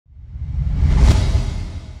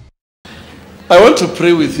I want to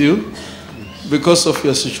pray with you because of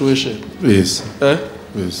your situation. Yes.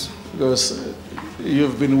 Yes. Because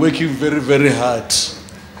you've been working very, very hard,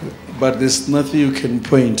 but there's nothing you can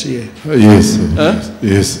point here. Yes.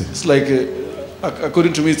 Yes. It's like,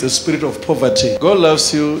 according to me, it's a spirit of poverty. God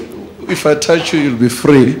loves you. If I touch you, you'll be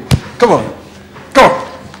free. Come on. Come on.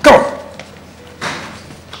 Come on.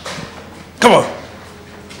 Come on.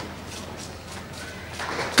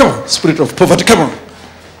 Come on. Spirit of poverty. Come on.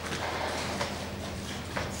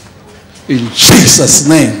 In Jesus'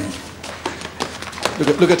 name.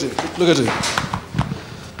 Look at it. Look at it.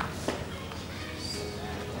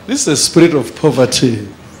 This is a spirit of poverty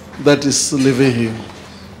that is living here.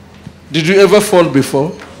 Did you ever fall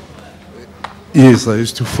before? Yes, I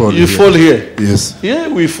used to fall. You fall here? Yes. Yeah,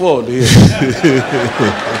 we fall here.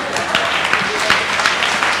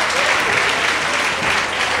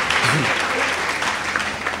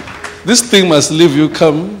 This thing must leave you.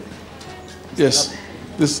 Come. Yes.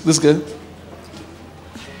 This guy.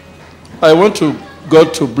 I want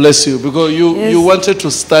God to bless you because you wanted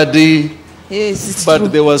to study. Yes, it's but true.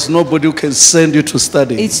 There was nobody who can send you to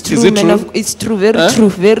study. It's true, Is it true? It's true, very true,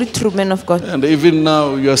 very true, man of God. And even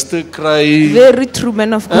now, you are still crying. Very true,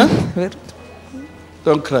 man of God. Very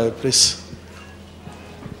Don't cry, please.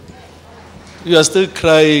 You are still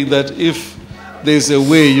crying that if there's a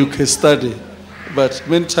way you can study, but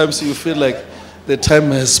many times you feel like the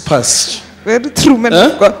time has passed. Very true, man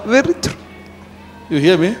of God. Very true. You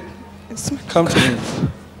hear me? Yes, come to me.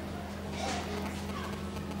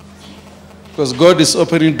 Because God is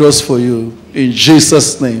opening doors for you in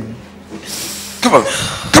Jesus' name. Come on.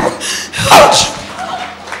 Come on. Out.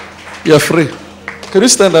 You are free. Can you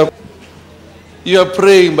stand up? You are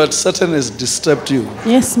praying, but Satan has disturbed you.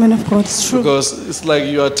 Yes, man of God, it's true. Because it's like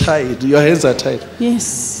you are tied. Your hands are tied.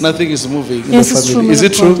 Yes. Nothing is moving in Yes, the it's family. true. Is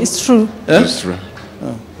it true? It's true. Eh? It's true.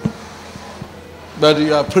 Oh. But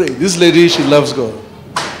you are praying. This lady, she loves God.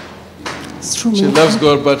 It's true. She loves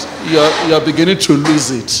God, but you are beginning to lose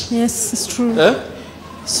it. Yes, it's true. Eh?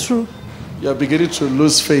 It's true. You are beginning to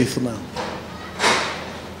lose faith now.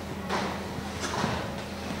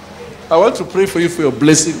 I want to pray for you for your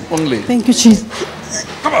blessing only. Thank you, Jesus.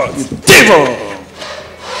 Come on, you devil!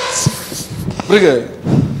 Bring it.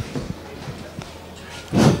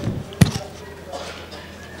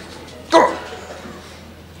 Come on.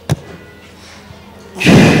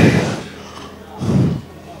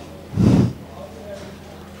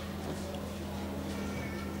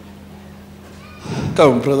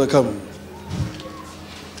 Come, brother, come.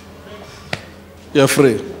 You're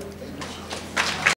free.